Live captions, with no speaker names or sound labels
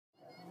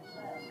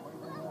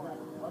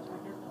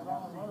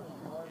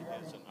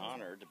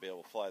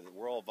fly.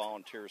 We're all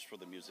volunteers for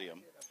the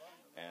museum,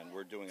 and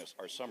we're doing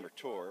our summer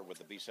tour with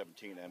the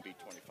B-17 and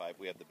b-25.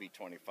 We have the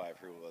b-25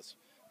 here with us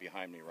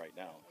behind me right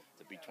now.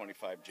 The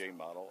b-25J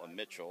model, a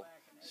Mitchell,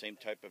 same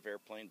type of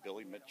airplane.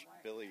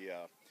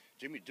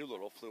 Jimmy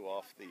Doolittle flew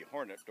off the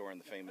Hornet during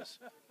the famous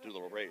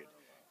Doolittle raid.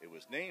 It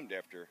was named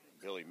after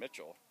Billy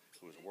Mitchell,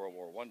 who was a World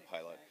War I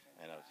pilot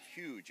and a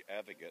huge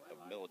advocate of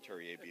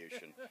military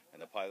aviation,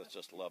 and the pilots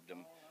just loved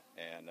him,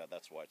 and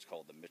that's why it's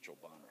called the Mitchell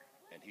bomber.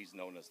 And he's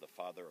known as the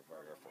father of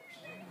our Air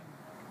Force.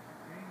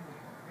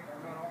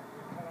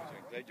 So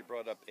I'm glad you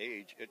brought up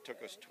age. It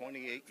took us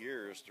 28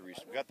 years to we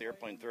got the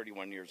airplane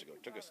 31 years ago.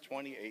 It took us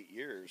 28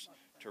 years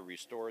to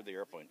restore the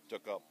airplane.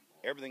 Took up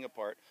everything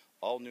apart,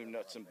 all new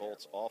nuts and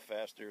bolts, all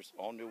fasteners,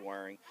 all new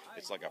wiring.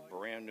 It's like a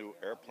brand new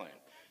airplane.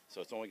 So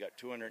it's only got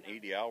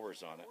 280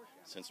 hours on it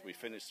since we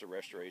finished the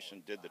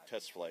restoration, did the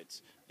test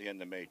flights the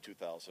end of May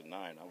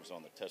 2009. I was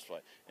on the test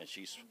flight, and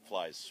she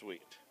flies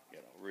sweet,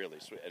 really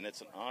sweet. And it's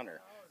an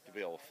honor to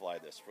be able to fly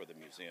this for the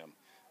museum,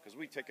 because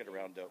we take it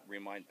around to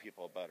remind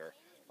people about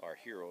our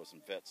heroes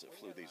and vets that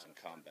flew these in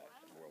combat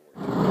in World War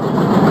II.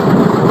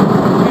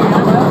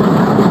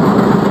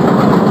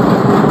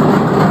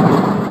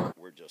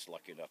 We're just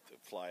lucky enough to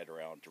fly it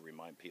around to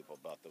remind people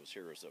about those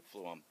heroes that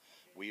flew them.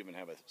 We even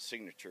have a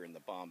signature in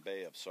the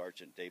Bombay of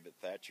Sergeant David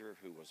Thatcher,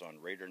 who was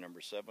on Raider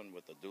number 7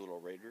 with the Doolittle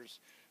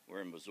Raiders.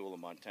 We're in Missoula,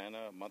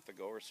 Montana a month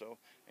ago or so,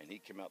 and he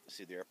came out to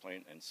see the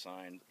airplane and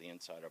signed the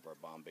inside of our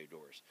Bombay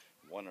doors.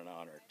 What an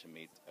honor to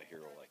meet a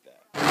hero like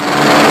that.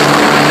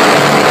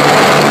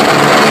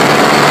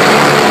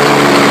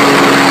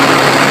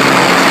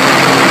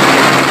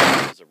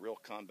 He's a real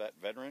combat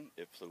veteran.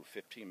 It flew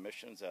 15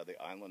 missions out of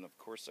the island of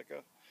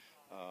Corsica.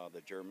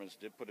 The Germans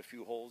did put a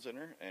few holes in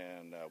her,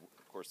 and of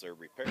course they're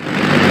repaired.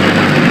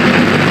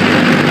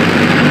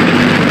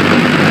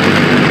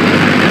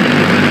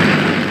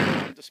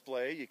 On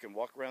display, you can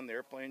walk around the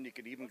airplane. You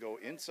can even go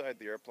inside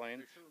the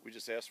airplane. We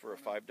just ask for a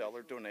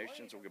 $5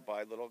 donation so we can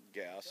buy a little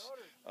gas.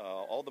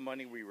 All the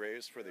money we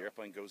raise for the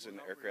airplane goes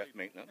into aircraft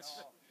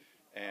maintenance.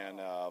 And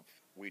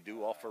we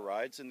do offer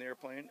rides in the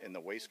airplane in the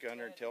waist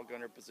gunner and tail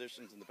gunner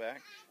positions in the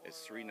back.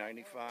 It's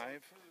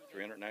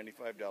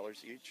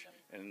 $395 each.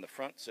 And in the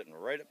front, sitting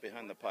right up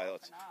behind the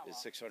pilots, is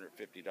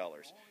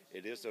 $650.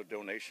 It is a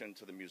donation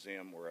to the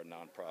museum. We're a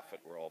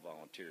nonprofit. We're all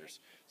volunteers.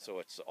 So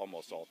it's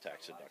almost all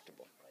tax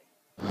deductible.